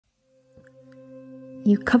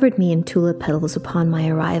You covered me in tulip petals upon my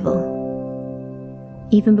arrival.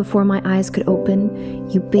 Even before my eyes could open,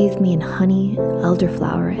 you bathed me in honey,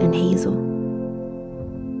 elderflower, and hazel.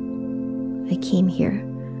 I came here,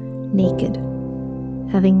 naked,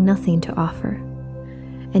 having nothing to offer,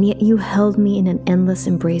 and yet you held me in an endless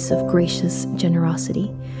embrace of gracious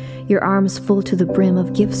generosity, your arms full to the brim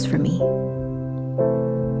of gifts for me.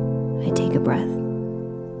 I take a breath.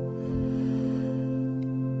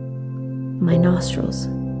 My nostrils,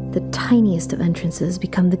 the tiniest of entrances,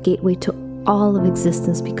 become the gateway to all of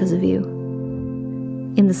existence because of you.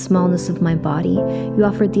 In the smallness of my body, you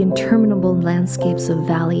offered the interminable landscapes of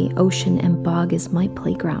valley, ocean, and bog as my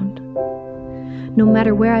playground. No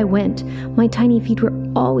matter where I went, my tiny feet were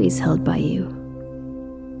always held by you.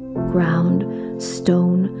 Ground,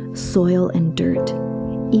 stone, soil, and dirt,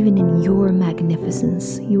 even in your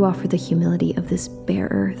magnificence, you offer the humility of this bare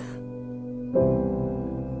earth.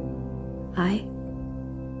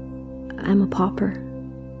 I'm a pauper.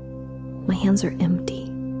 My hands are empty.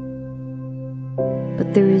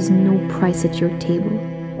 But there is no price at your table.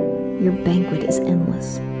 Your banquet is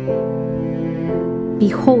endless.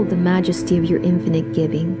 Behold the majesty of your infinite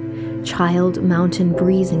giving. Child, mountain,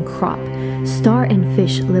 breeze, and crop, star and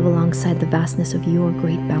fish live alongside the vastness of your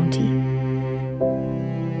great bounty.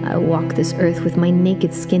 I walk this earth with my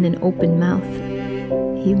naked skin and open mouth.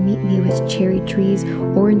 You meet me with cherry trees,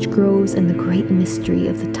 orange groves, and the great mystery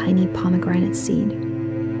of the tiny pomegranate seed.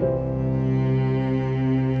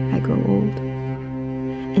 I grow old.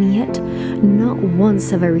 And yet, not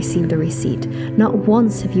once have I received a receipt. Not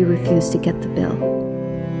once have you refused to get the bill.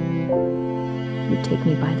 You take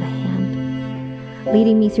me by the hand,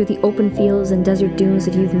 leading me through the open fields and desert dunes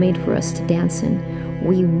that you've made for us to dance in.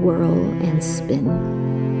 We whirl and spin.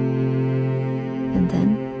 And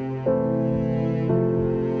then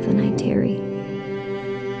I tarry.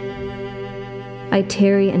 I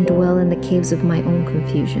tarry and dwell in the caves of my own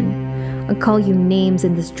confusion. I call you names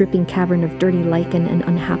in this dripping cavern of dirty lichen and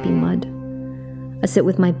unhappy mud. I sit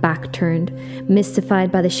with my back turned,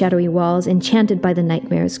 mystified by the shadowy walls, enchanted by the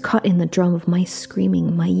nightmares, caught in the drum of my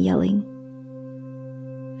screaming, my yelling.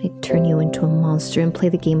 I turn you into a monster and play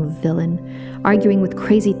the game of villain, arguing with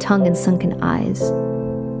crazy tongue and sunken eyes.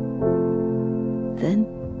 Then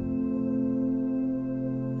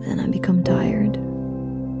I become tired.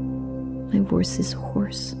 My voice is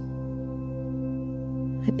hoarse.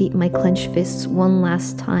 I beat my clenched fists one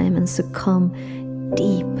last time and succumb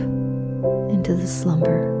deep into the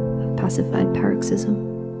slumber of pacified paroxysm.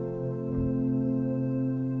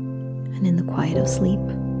 And in the quiet of sleep,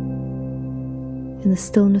 in the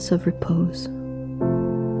stillness of repose,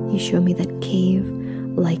 you show me that cave,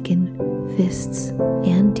 lichen, fists,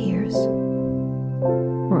 and tears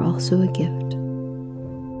were also a gift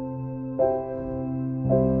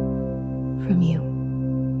from you.